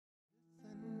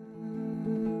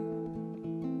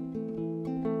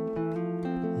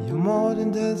more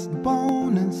than just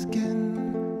bone and skin.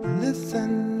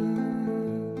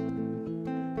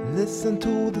 Listen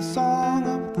to the song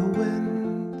of the wind.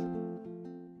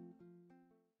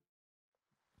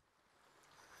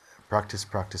 Practice,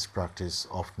 practice, practice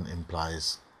often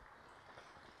implies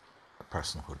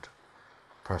personhood.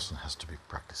 Person has to be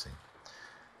practicing.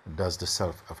 Does the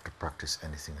self have to practice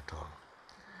anything at all?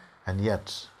 And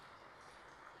yet,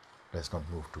 let's not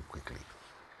move too quickly,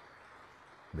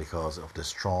 because of the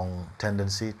strong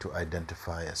tendency to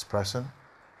identify as person.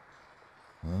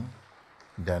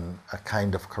 Then a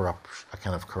kind of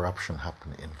corruption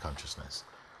happen in consciousness,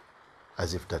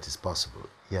 as if that is possible.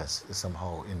 Yes,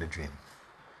 somehow in the dream,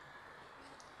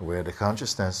 where the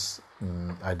consciousness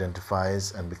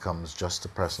identifies and becomes just a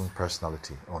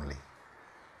personality only.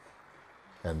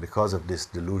 And because of this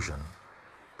delusion,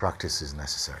 practice is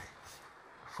necessary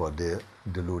for the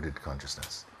deluded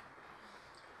consciousness.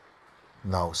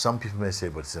 Now, some people may say,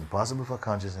 but it's impossible for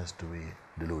consciousness to be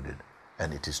deluded.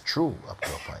 And it is true up to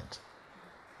a point.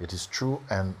 It is true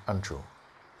and untrue.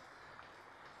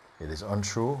 It is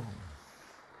untrue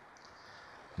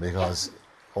because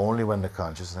only when the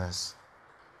consciousness,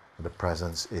 the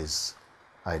presence, is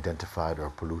identified or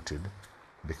polluted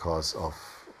because of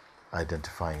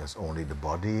identifying as only the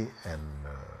body and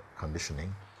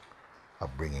conditioning,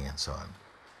 upbringing and so on,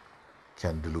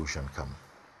 can delusion come.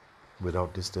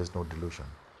 Without this, there's no delusion.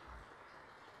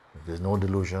 If there's no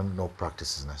delusion, no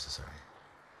practice is necessary.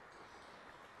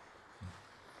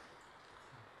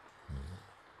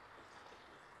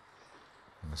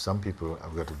 And some people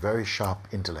have got a very sharp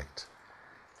intellect,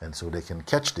 and so they can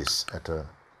catch this at a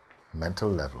mental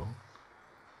level,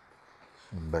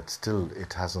 but still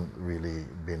it hasn't really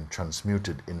been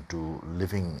transmuted into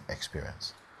living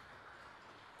experience.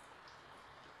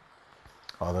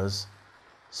 Others,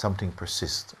 something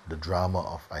persists. The drama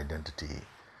of identity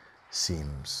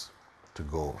seems to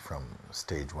go from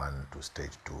stage 1 to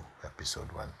stage 2,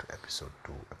 episode 1 to episode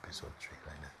 2, episode 3,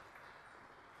 like that.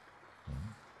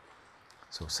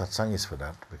 So satsang is for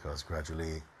that, because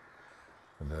gradually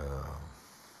the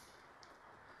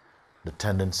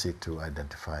tendency to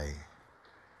identify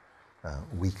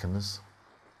weakens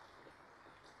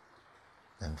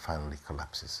and finally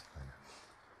collapses.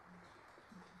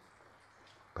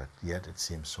 But yet it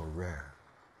seems so rare.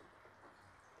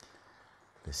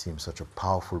 There seems such a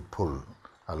powerful pull,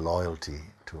 a loyalty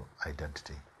to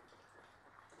identity.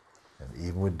 And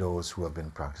even with those who have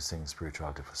been practicing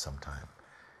spirituality for some time,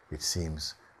 it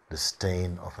seems the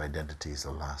stain of identity is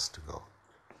the last to go.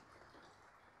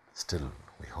 Still,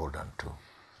 we hold on to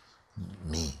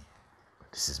me.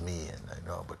 This is me, and I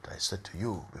know, but I said to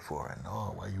you before, and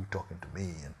oh, why are you talking to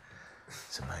me? And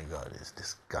so, my God, it's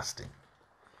disgusting,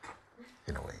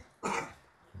 in a way,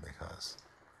 because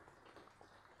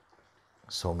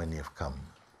so many have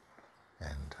come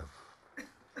and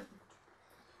have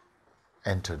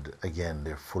entered again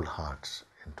their full hearts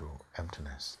into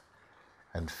emptiness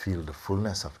and feel the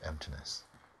fullness of emptiness.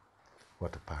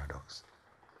 What a paradox.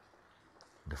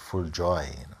 The full joy,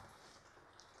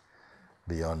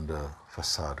 beyond the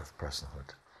facade of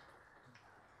personhood.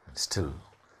 And still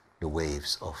the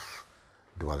waves of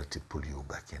duality pull you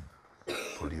back in,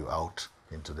 pull you out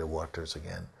into the waters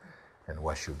again and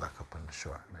wash you back up on the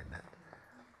shore like that.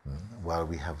 While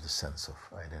we have the sense of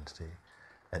identity,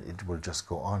 and it will just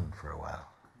go on for a while.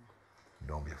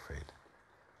 Don't be afraid.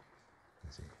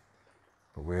 You see.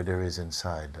 But where there is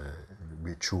inside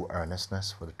true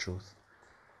earnestness for the truth,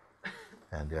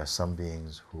 and there are some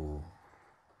beings who,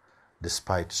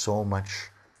 despite so much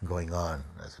going on,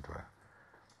 as it were,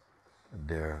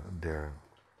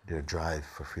 their drive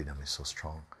for freedom is so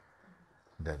strong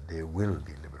that they will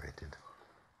be liberated.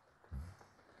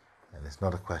 And it's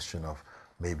not a question of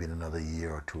maybe in another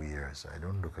year or 2 years. I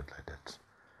don't look at it like that.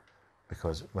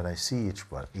 Because when I see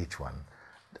each one,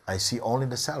 I see only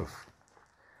the self.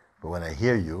 But when I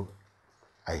hear you,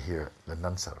 I hear the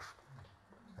non-self.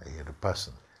 I hear the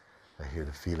person. I hear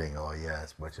the feeling, oh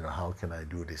yes, but how can I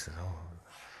do this? And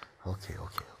oh, okay.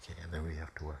 And then we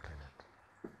have to work like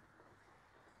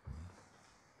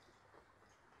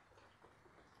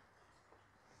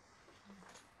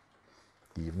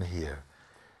that. Even here,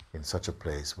 in such a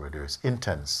place where there is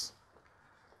intense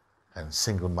and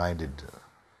single-minded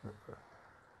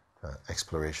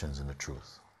explorations in the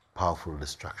truth, powerful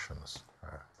distractions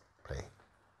are playing.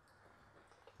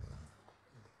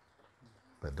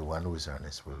 But the one who is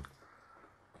earnest will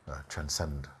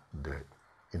transcend their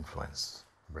influence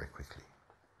very quickly.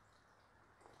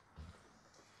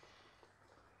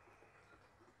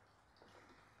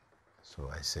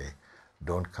 So I say,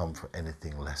 don't come for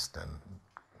anything less than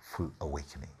full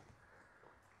awakening.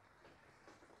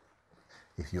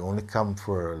 If you only come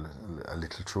for a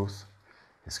little truth,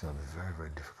 it's going to be very, very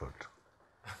difficult.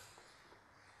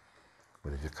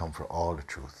 But if you come for all the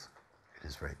truth, it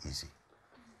is very easy.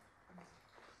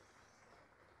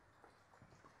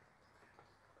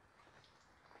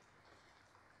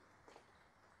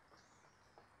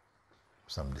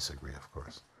 Some disagree, of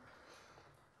course.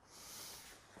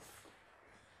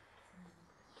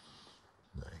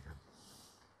 Very good.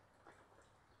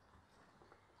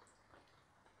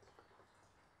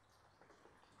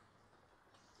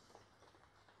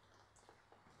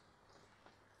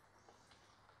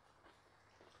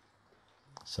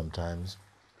 Sometimes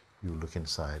you look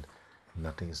inside,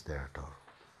 nothing is there at all.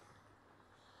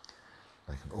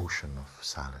 Like an ocean of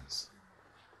silence.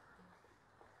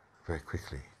 Very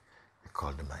quickly, you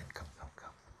call the mind, come, come,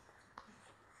 come.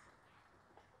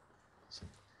 See?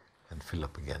 And fill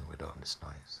up again with all this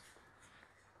noise.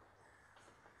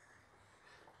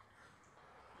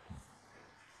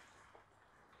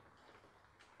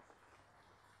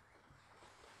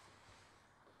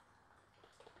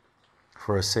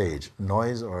 For a sage,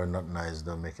 noise or not noise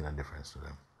don't make any difference to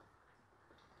them.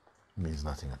 It means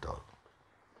nothing at all.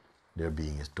 Their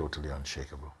being is totally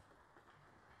unshakable.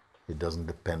 It doesn't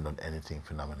depend on anything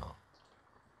phenomenal.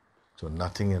 So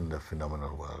nothing in the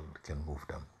phenomenal world can move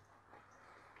them.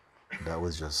 That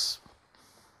was just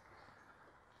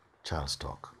child's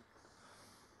talk.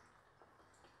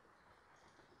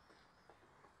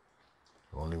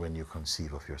 Only when you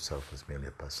conceive of yourself as merely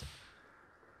a person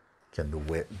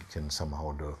can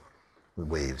somehow the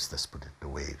waves, let's put it, the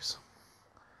waves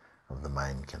of the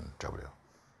mind can trouble you.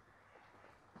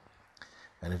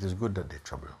 And it is good that they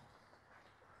trouble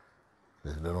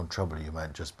you. If they don't trouble you, you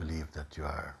might just believe that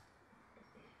you're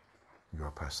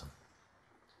a person.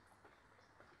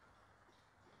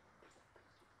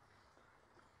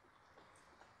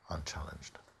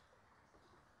 Unchallenged.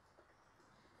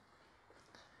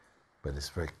 But it's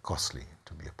very costly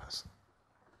to be a person.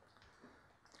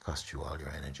 It costs you all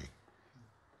your energy.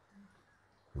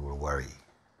 You will worry.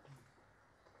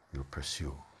 You'll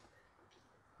pursue.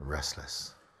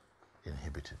 Restless.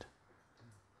 Inhibited.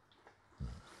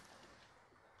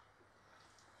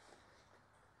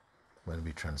 When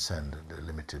we transcend the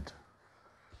limited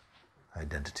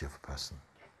identity of a person,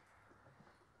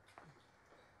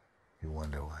 you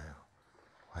wonder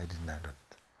why didn't I not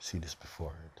see this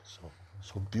before? It is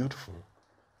so beautiful.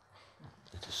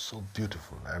 It is so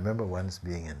beautiful. I remember once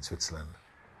being in Switzerland,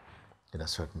 in a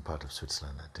certain part of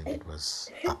Switzerland. I think it was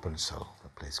Appenzell, a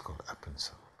place called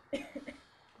Appenzell.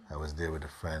 I was there with a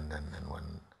friend, and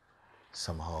when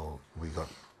somehow we got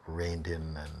rained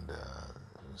in and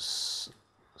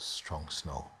strong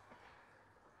snow.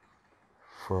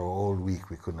 For a whole week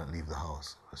we could not leave the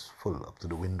house. It was full up to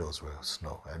the windows were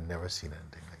snow. I'd never seen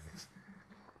anything like this.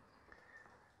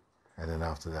 And then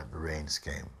after that the rains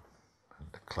came and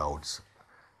the clouds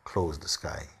closed the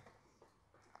sky.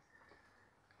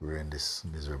 We were in this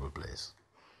miserable place.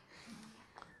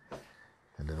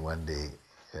 And then one day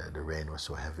the rain was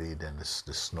so heavy, then the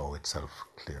snow itself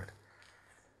cleared.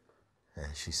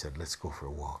 And she said, let's go for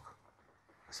a walk.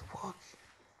 I said, walk?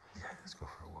 Yeah, let's go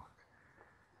for a walk.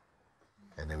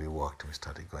 And then we walked and we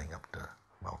started going up the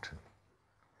mountain.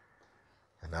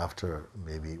 And after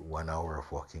maybe 1 hour of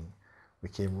walking, we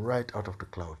came right out of the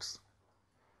clouds.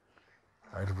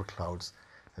 Out of the clouds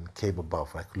and came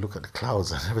above. I could look at the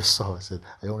clouds, I never saw. I said,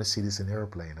 I only see this in an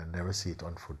airplane, I never see it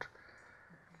on foot.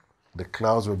 The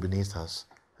clouds were beneath us,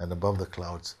 and above the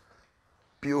clouds,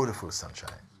 beautiful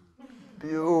sunshine.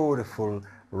 Beautiful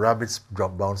rabbits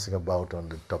bouncing about on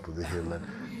the top of the hill. And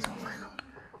oh my God,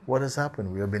 what has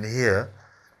happened? We have been here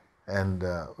and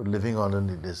living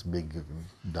underneath this big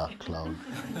dark cloud,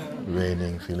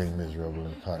 raining, feeling miserable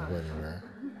and can't go anywhere.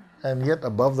 And yet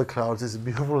above the clouds, this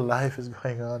beautiful life is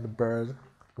going on. The birds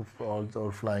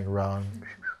all flying around.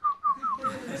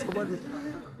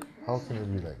 How can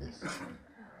it be like this?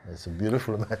 It's a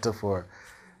beautiful metaphor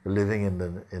for living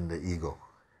in the ego.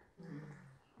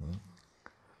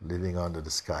 Living under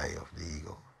the sky of the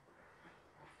ego.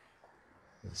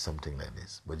 It's something like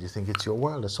this. But you think it's your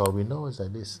world, that's all we know is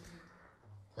like this.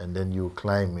 And then you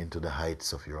climb into the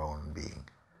heights of your own being.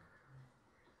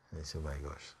 And you say, oh my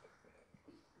gosh.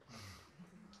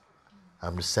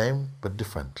 I'm the same, but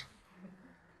different.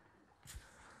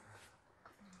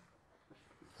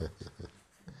 Okay.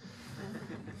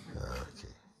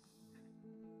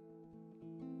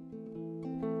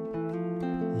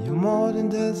 You're more than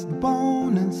just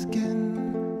bone and skin.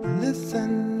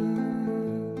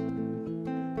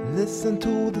 Listen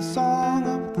to the song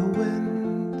of the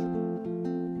wind,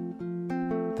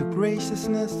 the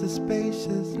graciousness, the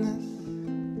spaciousness.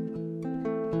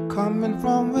 coming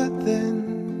from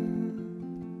within.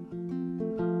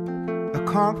 A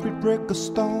concrete brick of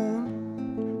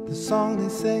stone. The song they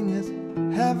sing is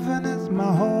heaven is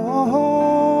my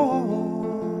home.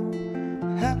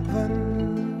 Heaven